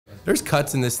There's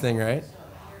cuts in this thing, right?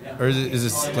 Or is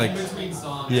this like...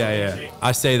 Yeah.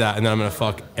 I say that, and then I'm going to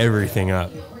fuck everything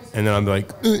up. And then I'm like,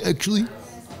 actually,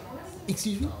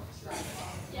 excuse me?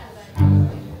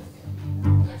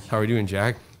 How are we doing,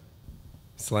 Jack?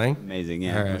 Slang? Amazing,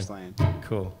 yeah. We're slang.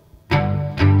 Cool.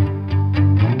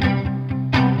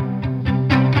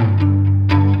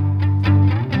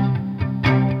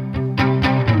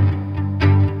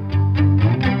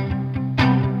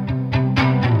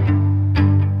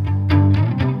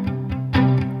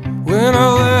 When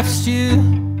I left you,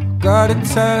 got a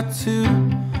tattoo,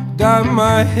 dyed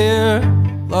my hair,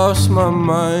 lost my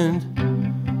mind.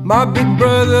 My big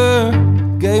brother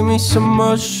gave me some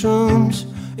mushrooms,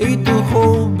 ate the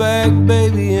whole bag,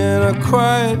 baby, and I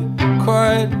cried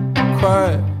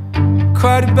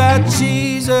about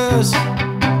Jesus,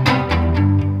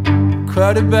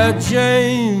 cried about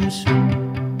James,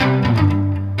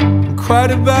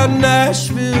 cried about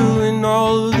Nashville and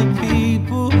all of the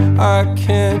people I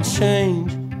can't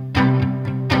change.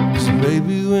 'Cause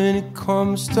baby, when it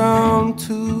comes down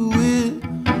to it,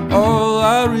 all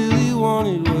I really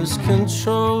wanted was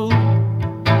control.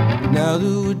 Now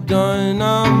that we're done,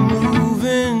 I'm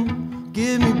moving.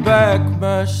 Give me back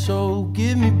my soul,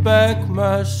 give me back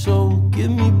my soul, give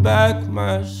me back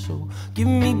my soul, give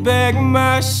me back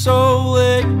my soul,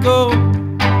 let go.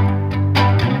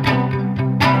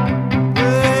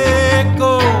 Let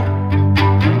go.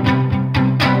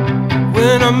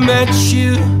 When I met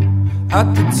you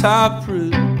at the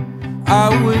taproot, I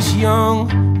was young,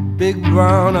 big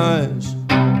brown eyes.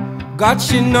 Got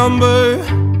your number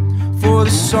for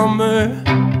the summer.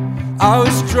 I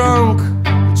was drunk,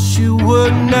 but you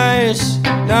were nice.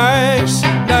 And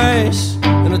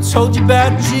I told you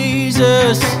about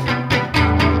Jesus,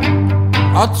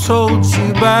 I told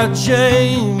you about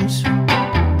James, I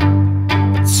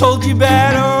told you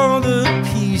about all the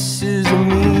pieces of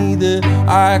me that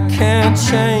I can't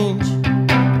change.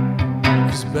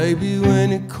 'Cause baby,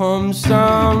 when it comes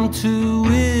down to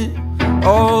it,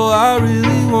 all I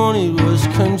really wanted was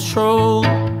control.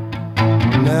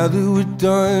 Now that we're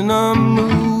done, I'm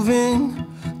moving.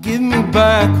 Give me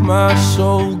back my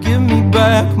soul, give me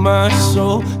back my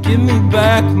soul, give me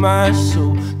back my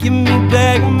soul, give me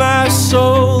back my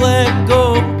soul, let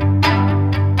go.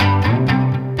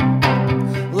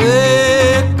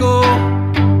 Let go.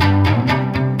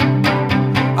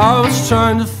 I was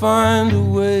trying to find a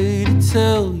way to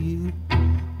tell you,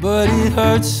 but it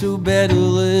hurts so bad to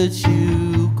let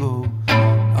you go.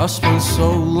 I spent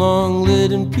so long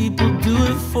letting people do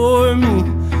it for me,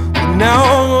 but now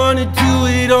I wanna do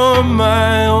it on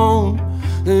my own.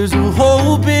 There's a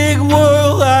whole big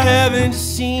world I haven't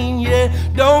seen yet.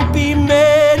 Don't be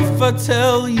mad if I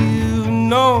tell you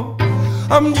no.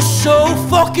 I'm just so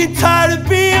fucking tired of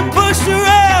being pushed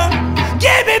around.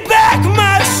 Give me back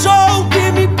my soul,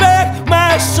 give me back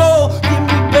my soul, give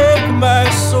me back my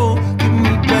soul, give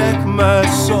me back my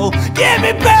soul, give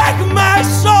me back my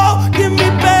soul, give me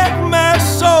back my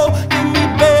soul, give me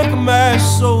back my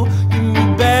soul, give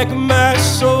me back my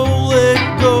soul, let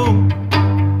go.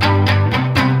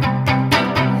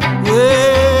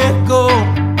 Let go.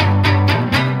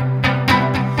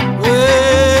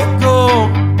 Let go.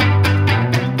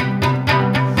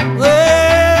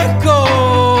 Let go.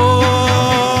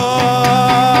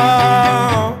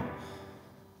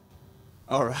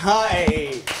 All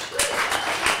right.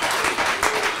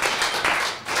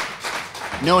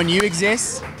 Knowing you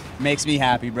exist makes me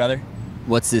happy, brother.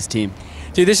 What's this team?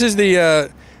 Dude, this is the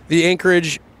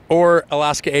Anchorage or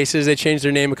Alaska Aces. They changed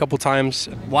their name a couple times.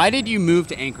 Why did you move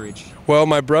to Anchorage? Well,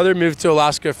 my brother moved to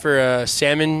Alaska for a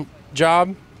salmon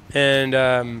job, and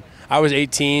I was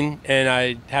 18, and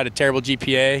I had a terrible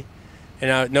GPA,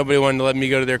 and nobody wanted to let me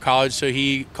go to their college, so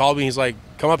he called me. He's like,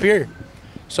 come up here.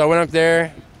 So I went up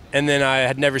there, and then I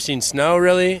had never seen snow,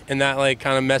 really, and that like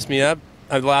kind of messed me up.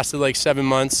 I lasted like 7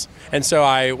 months, and so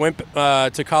I went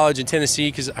to college in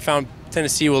Tennessee because I found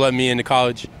Tennessee will let me into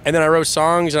college. And then I wrote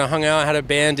songs, and I hung out, had a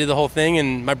band, did the whole thing,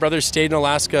 and my brother stayed in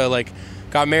Alaska, like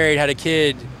got married, had a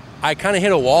kid. I kind of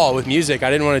hit a wall with music. I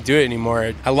didn't want to do it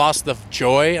anymore. I lost the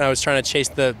joy, and I was trying to chase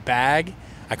the bag.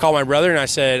 I called my brother, and I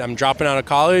said, I'm dropping out of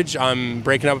college, I'm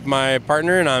breaking up with my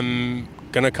partner, and I'm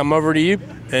gonna come over to you.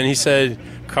 And he said,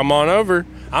 come on over.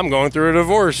 I'm going through a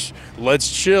divorce.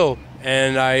 Let's chill.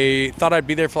 And I thought I'd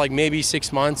be there for like maybe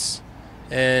 6 months.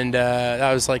 And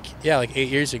that was like 8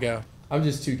 years ago. I'm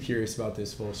just too curious about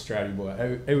this whole Stratty boy.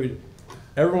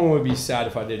 Everyone would be sad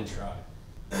if I didn't try.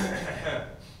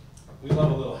 We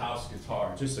love a little house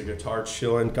guitar. Just a guitar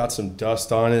chilling, got some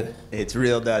dust on it. It's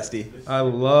real dusty. I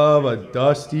love a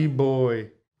dusty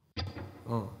boy.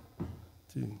 Oh,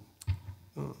 dude.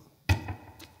 Oh.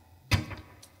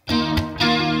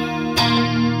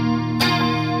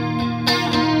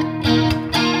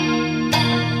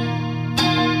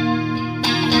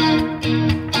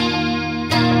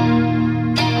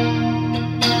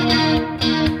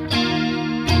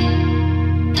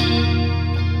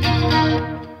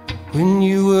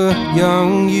 were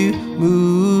young, you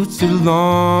moved to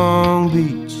Long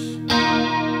Beach.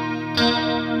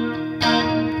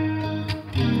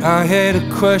 I had a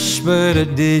crush, but I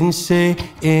didn't say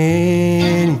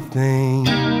anything.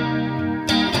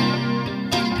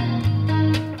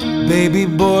 Baby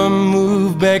boy,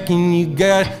 move back and you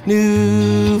got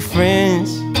new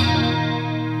friends.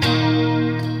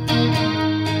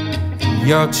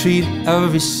 Y'all treat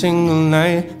every single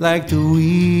night like the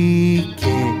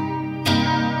weekend.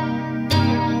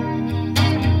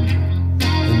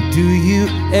 And do you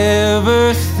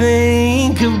ever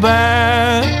think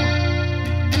about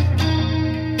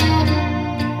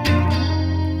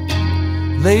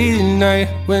late at night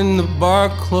when the bar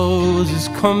closes,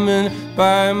 coming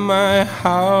by my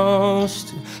house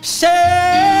to say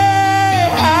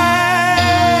hi,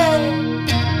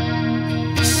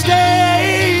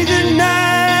 stay the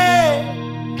night,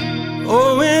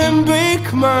 oh, and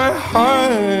break my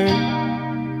heart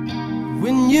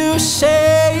when you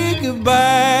say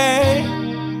goodbye.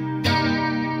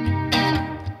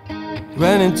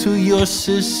 Ran into your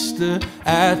sister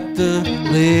at the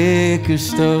liquor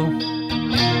store.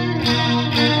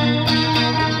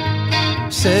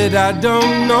 Said I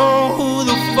don't know who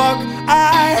the fuck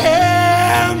I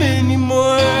am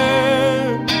anymore.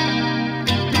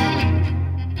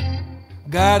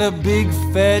 Got a big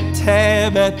fat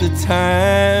tab at the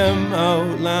Time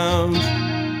Out Lounge.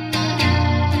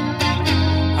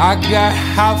 I got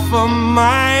half a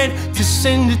mind to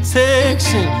send a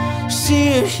text and see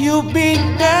if you'll be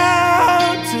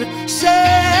down to say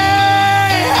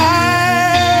hi.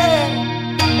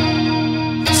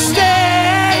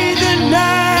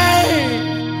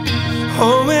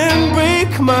 Oh, and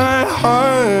break my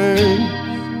heart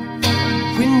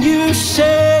when you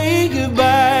say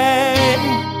goodbye.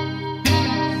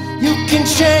 You can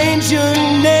change your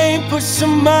name, put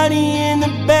some money in the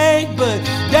bank, but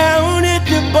down at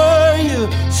the bar you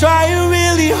trying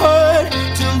really hard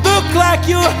to look like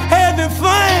you're having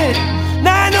fun.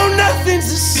 Now I know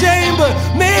nothing's the same, but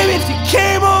maybe if you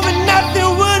came over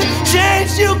nothing would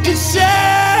change. You can say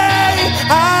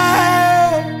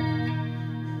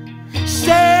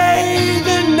stay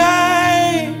the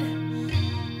night,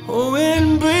 oh,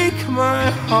 and break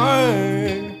my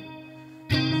heart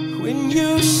when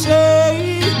you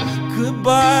say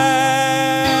goodbye.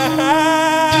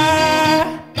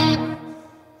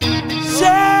 Say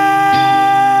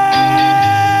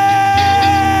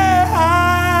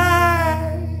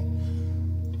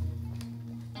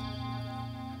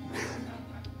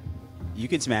You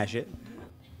can smash it.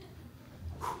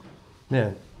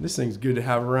 Man, this thing's good to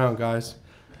have around, guys.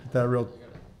 Get that real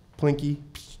plinky.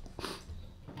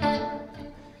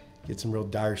 Get some real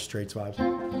Dire Straits vibes.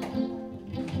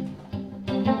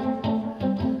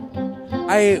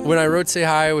 When I wrote Say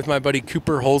Hi with my buddy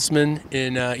Cooper Holzman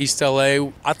in East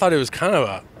LA, I thought it was kind of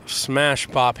a smash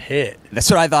pop hit. That's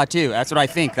what I thought too. That's what I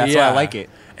think. That's why I like it.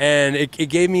 And it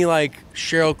gave me like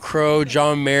Sheryl Crow,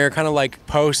 John Mayer, kind of like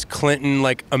post-Clinton,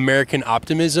 like American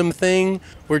optimism thing.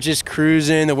 We're just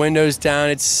cruising, the window's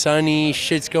down, it's sunny,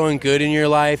 shit's going good in your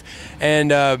life.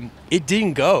 And it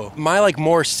didn't go. My like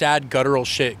more sad guttural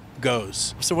shit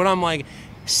goes. So when I'm like,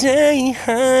 say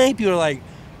hi, people are like,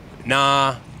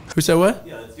 nah. Who said what?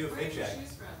 Yeah, let's do a fake check.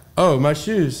 Oh, my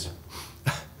shoes.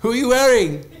 Who are you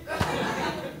wearing?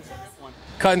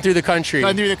 Cutting Through the Country.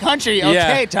 Cutting Through the Country. Okay,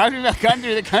 Yeah. talk to me about Cutting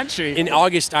Through the Country. In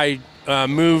August, I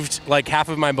moved like half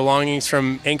of my belongings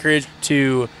from Anchorage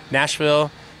to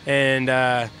Nashville, and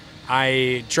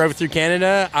I drove through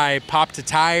Canada. I popped a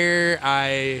tire.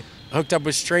 I hooked up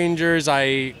with strangers. I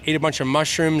ate a bunch of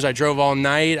mushrooms. I drove all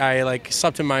night. I like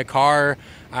slept in my car.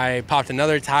 I popped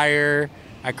another tire.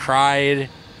 I cried.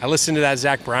 I listened to that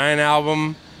Zach Bryan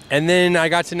album, and then I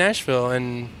got to Nashville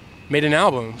and made an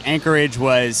album. Anchorage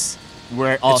was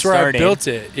where it all It's where started. I built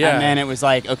it, yeah. And then it was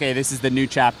like, okay, this is the new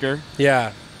chapter.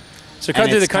 Yeah. So Cutting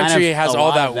Through the Country has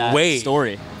all that weight.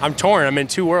 Story. I'm torn. I'm in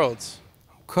two worlds.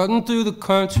 Cutting through the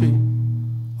country,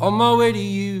 on my way to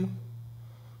you.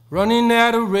 Running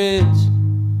out of reds,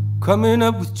 coming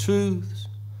up with truths.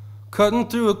 Cutting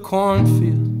through a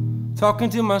cornfield,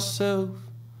 talking to myself.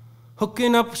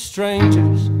 Hooking up with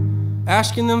strangers,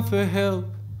 asking them for help.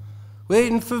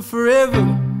 Waiting for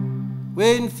forever,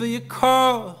 waiting for your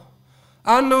call.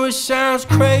 I know it sounds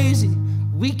crazy,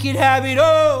 we could have it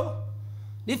all.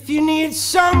 If you needed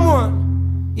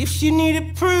someone, if you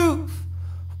needed proof,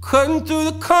 cutting through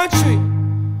the country,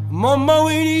 I'm on my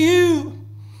way to you.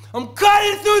 I'm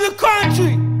cutting through the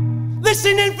country,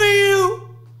 listening for you.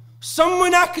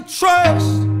 Someone I could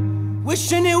trust,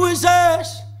 wishing it was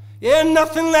us. Yeah,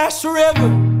 nothing lasts forever,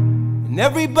 and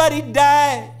everybody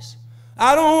dies.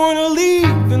 I don't wanna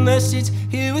leave unless it's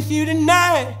here with you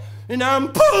tonight. And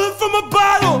I'm pulling from a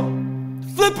bottle,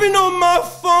 flipping on my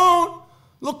phone,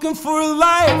 looking for a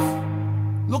life,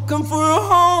 looking for a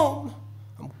home.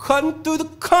 I'm cutting through the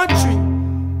country,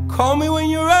 call me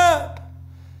when you're up.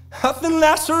 Nothing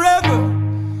lasts forever,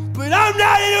 but I'm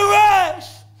not in a rush.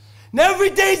 And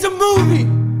every day's a movie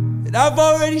that I've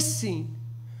already seen.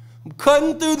 I'm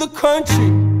cutting through the country,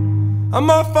 I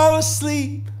might fall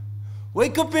asleep,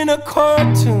 wake up in a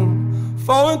cartoon,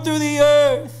 falling through the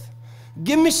earth.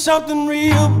 Give me something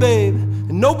real, babe,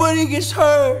 and nobody gets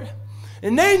hurt.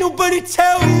 And ain't nobody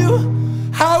tell you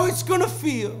how it's gonna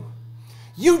feel.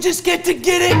 You just get to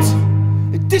get it,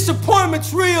 and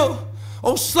disappointment's real.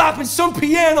 Oh, slapping some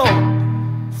piano,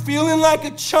 feeling like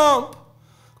a chump,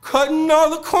 cutting all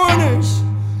the corners.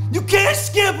 You can't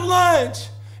skip lunch,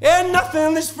 and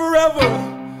nothing is forever.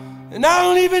 And I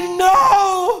don't even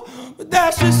know, but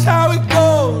that's just how it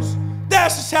goes.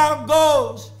 That's just how it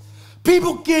goes.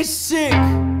 People get sick,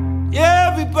 yeah,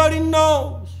 everybody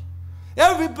knows.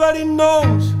 Everybody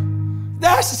knows,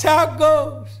 that's just how it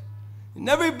goes. And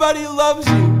everybody loves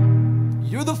you,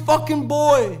 you're the fucking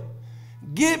boy.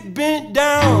 Get bent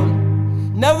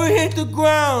down, never hit the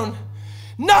ground.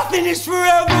 Nothing is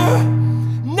forever,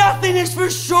 nothing is for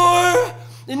sure.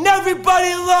 And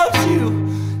everybody loves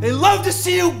you, they love to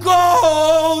see you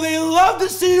go. They love to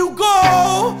see you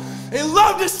go, they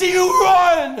love to see you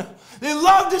run. They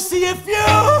love to see if you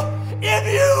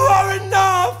are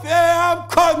enough. Yeah, I'm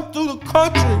cutting through the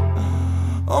country,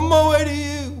 on my way to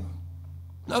you.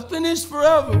 Nothing is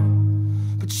forever,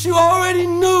 but you already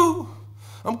knew.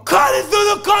 I'm cutting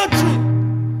through the country.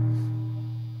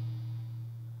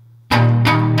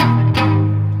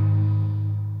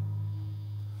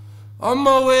 On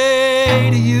my way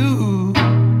to you.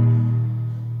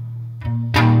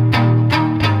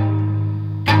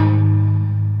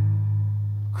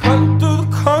 Cutting through the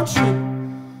country,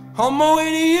 on my way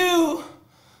to you.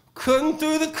 Cutting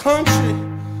through the country,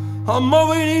 on my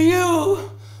way to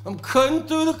you. I'm cutting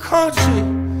through the country,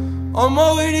 on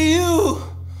my way to you.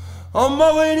 On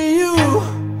my way to you,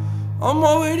 on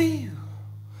my way to you.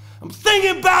 I'm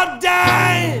thinking about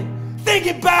dying,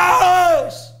 thinking about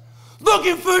us,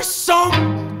 looking for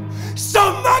something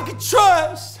I can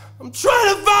trust. I'm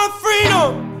trying to find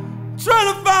freedom,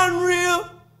 trying to find real.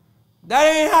 That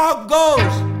ain't how it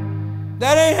goes,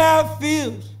 that ain't how it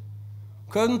feels.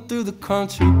 Cutting through the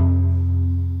country.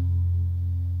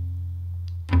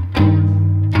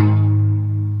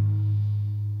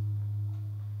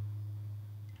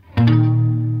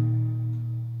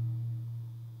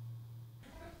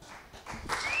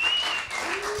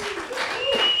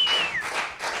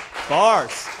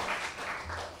 Bars.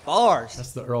 Bars.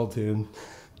 That's the Earl tune.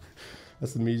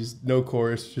 That's the me, just no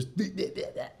chorus, just.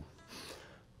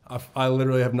 I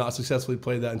literally have not successfully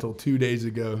played that until 2 days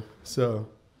ago, so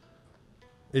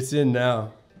it's in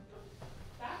now.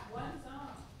 That's one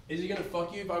song. Is he gonna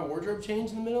fuck you if I wardrobe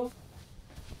change in the middle?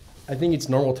 I think it's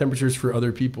normal temperatures for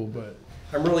other people, but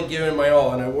I'm really giving it my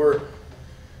all, and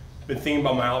been thinking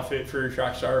about my outfit for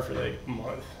Track Star for like a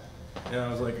month, and I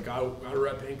was like, I gotta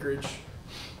rep Anchorage.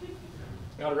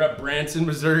 Gotta rep Branson,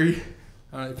 Missouri.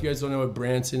 If you guys don't know what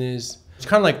Branson is, it's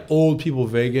kind of like old people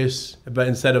Vegas, but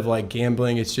instead of like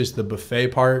gambling, it's just the buffet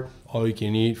part. All you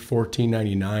can eat,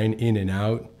 $14.99 in and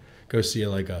out. Go see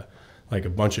like a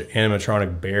bunch of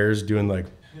animatronic bears doing like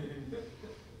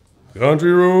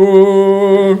country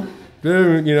road,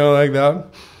 you know, like that.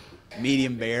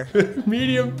 Medium bear.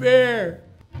 Medium bear.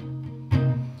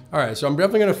 All right, so I'm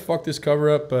definitely gonna fuck this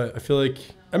cover up, but I feel like,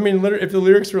 I mean, if the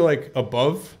lyrics were like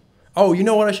above. Oh, you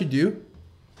know what I should do?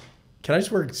 Can I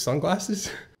just wear sunglasses?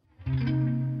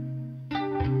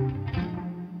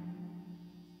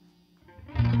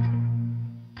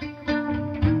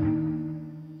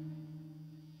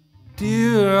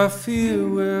 Dear, I feel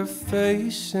we're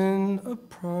facing a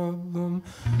problem.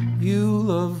 You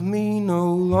love me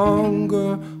no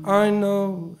longer, I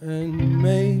know, and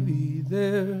maybe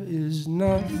there is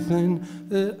nothing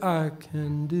that I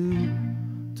can do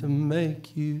to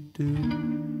make you do.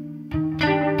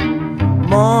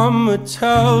 Mama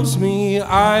tells me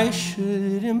I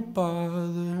shouldn't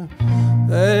bother,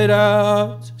 that I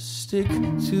ought to stick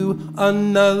to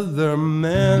another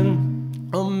man,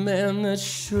 a man that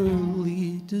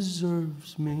surely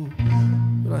deserves me,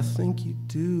 but I think you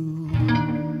do.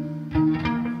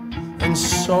 And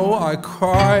so I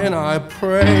cry and I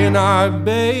pray and I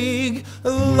beg,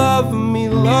 love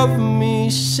me,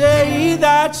 say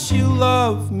that you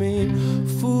love me,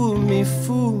 fool me,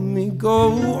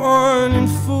 go on and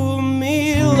fool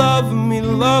me, love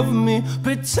me,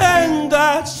 pretend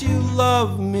that you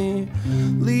love me,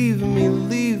 leave me,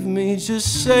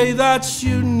 just say that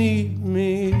you need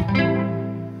me.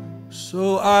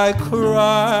 So I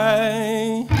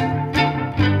cry,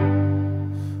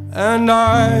 and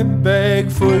I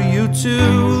beg for you to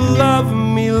love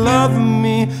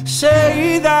me,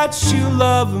 say that you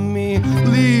love me,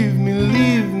 leave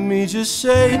me, just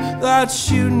say that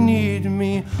you need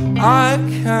me. I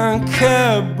can't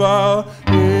care about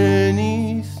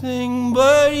anything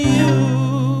but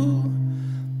you.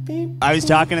 I was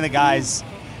talking to the guys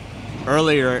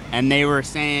earlier, and they were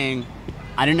saying,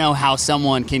 I don't know how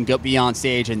someone can be on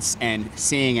stage and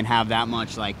sing and have that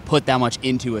much, like, put that much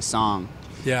into a song.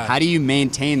 Yeah. How do you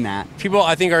maintain that? People,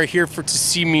 I think, are here to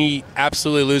see me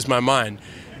absolutely lose my mind.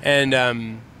 And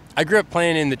I grew up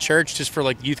playing in the church just for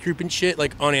like youth group and shit,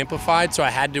 like unamplified, so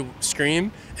I had to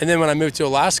scream. And then when I moved to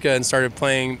Alaska and started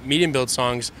playing medium build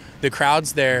songs, the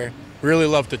crowds there really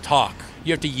love to talk.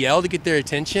 You have to yell to get their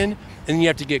attention, and then you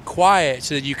have to get quiet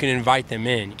so that you can invite them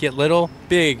in. Get little,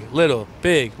 big, little,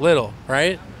 big, little,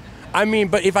 right? I mean,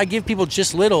 but if I give people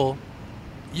just little,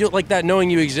 you like that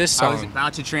knowing you exist song. I was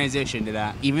about to transition to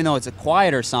that. Even though it's a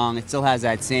quieter song, it still has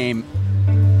that same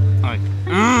like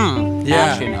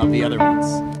passion of the other ones.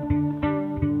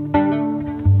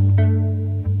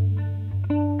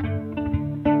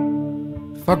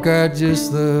 Fuck, I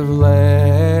just love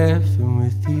laughing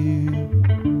with you.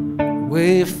 The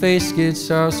way your face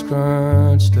gets all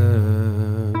scrunched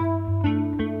up.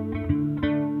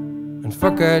 And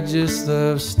fuck, I just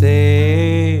love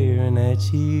staring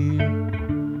at you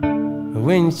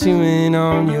when you're chewing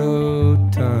on your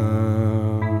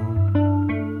tongue.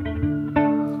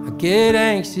 I get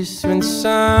anxious when the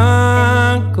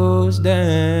sun goes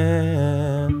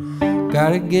down.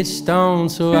 Gotta get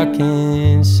stoned so I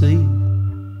can sleep.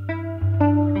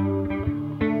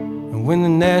 And when the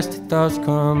nasty thoughts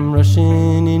come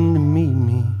rushing in to meet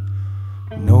me,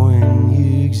 knowing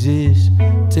you exist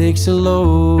takes a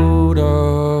load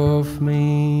off me.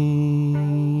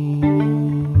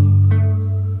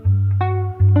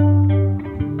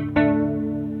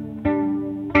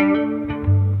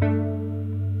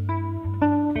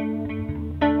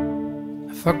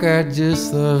 Fuck, I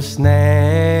just love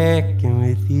snacking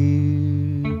with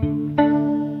you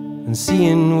and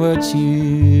seeing what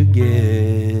you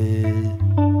get.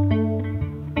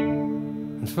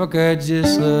 And fuck, I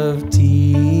just love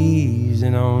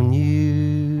teasing on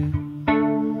you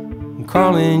and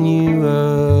calling you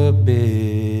a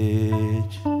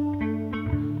bitch.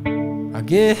 I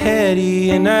get heady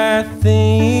and I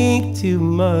think too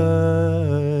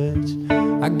much.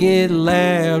 I get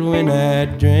loud when I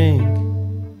drink.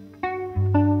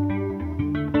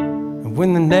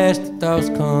 When the nasty thoughts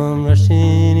come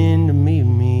rushing in to meet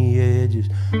me, yeah, just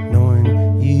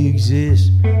knowing you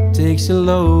exist takes a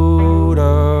load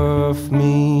off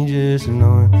me. Just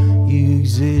knowing you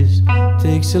exist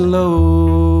takes a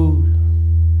load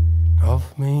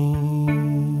off me.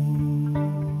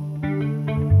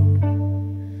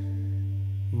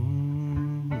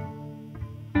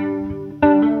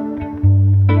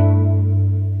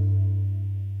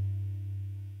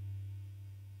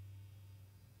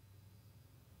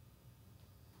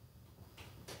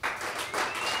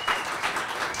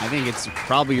 I think it's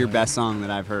probably your best song that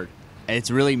I've heard. It's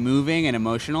really moving and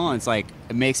emotional, and it's like,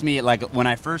 it makes me, like, when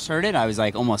I first heard it, I was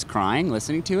like almost crying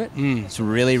listening to it. It's a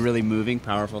really, really moving,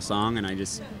 powerful song, and I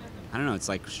don't know, it's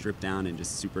like stripped down and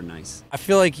just super nice. I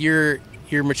feel like you're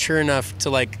mature enough to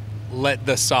like let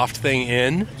the soft thing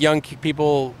in. Young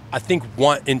people, I think,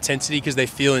 want intensity because they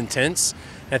feel intense.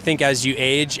 And I think as you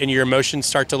age and your emotions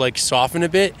start to like soften a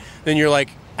bit, then you're like,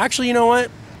 actually, you know what?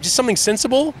 Just something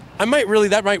sensible. That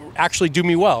might actually do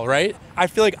me well, right? I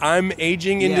feel like I'm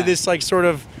aging into this like sort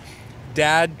of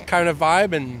dad kind of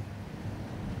vibe, and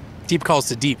deep calls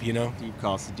to deep, you know? Deep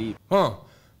calls to deep. 1,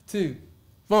 2,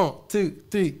 1, 2,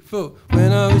 3, 4.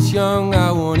 When I was young,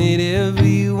 I wanted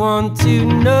everyone to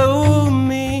know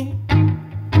me.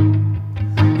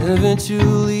 And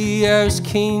eventually, I was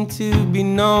keen to be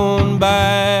known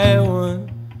by one.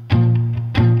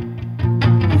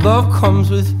 Love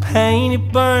comes with pain,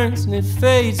 it burns and it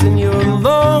fades, and you're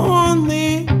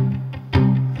lonely.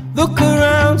 Look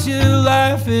around your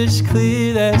life, it's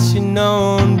clear that you're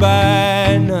known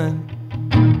by none.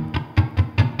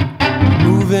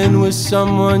 Moving with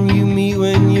someone you meet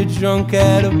when you're drunk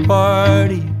at a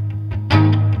party.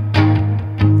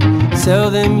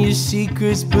 Tell them your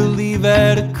secrets, believe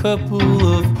at a couple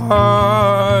of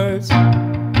parts.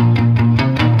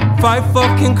 Fight,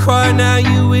 fucking cry, now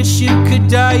you wish you could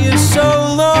die, you're so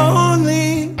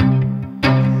lonely.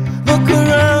 Look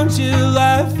around your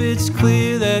life, it's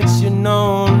clear that you're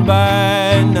known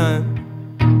by none.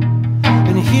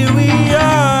 And here we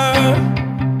are,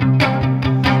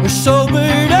 we're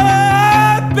sobered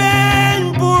up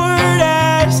and bored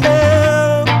as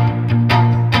hell.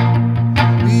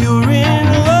 You're in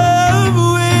love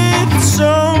with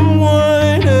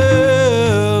someone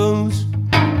else,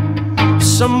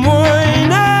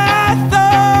 someone I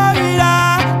thought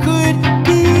I could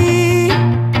be.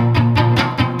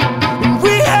 And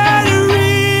we had a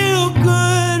real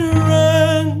good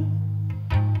run.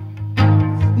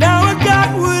 Now I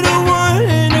got what I want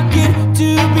and I get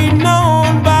to be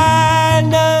known by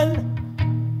none.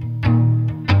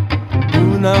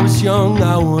 When I was young,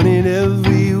 I wanted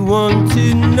everyone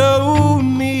to know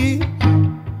me.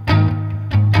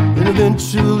 And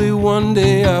eventually one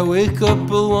day I wake up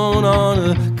alone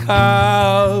on a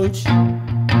couch.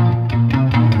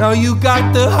 Now you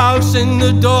got the house and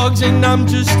the dogs and I'm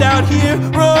just out here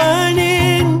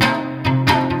running.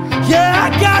 Yeah, I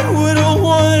got what I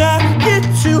want, I get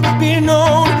to be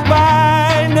known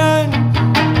by none.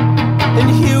 And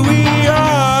here we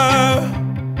are,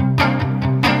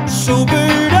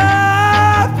 sobered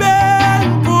up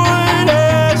and bored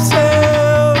as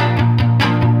hell.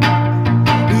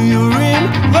 You're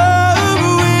in love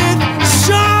with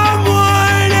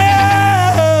someone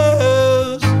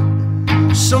else,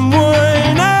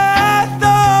 someone I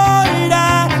thought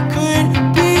I could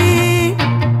be.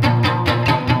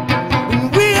 And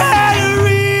we had a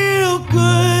real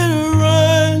good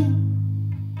run.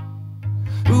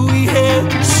 We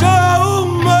had so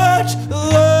much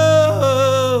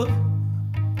love.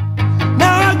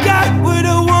 Now I got what I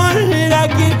wanted, I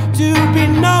get to be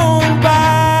known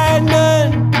by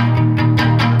none.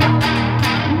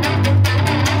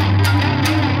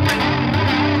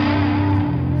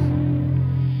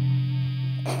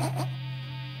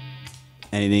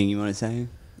 Anything you want to say?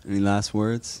 Any last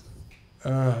words?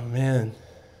 Oh man,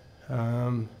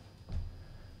 I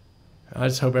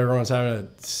just hope everyone's having a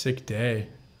sick day.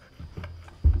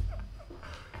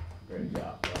 Great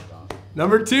job.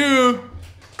 Number 2.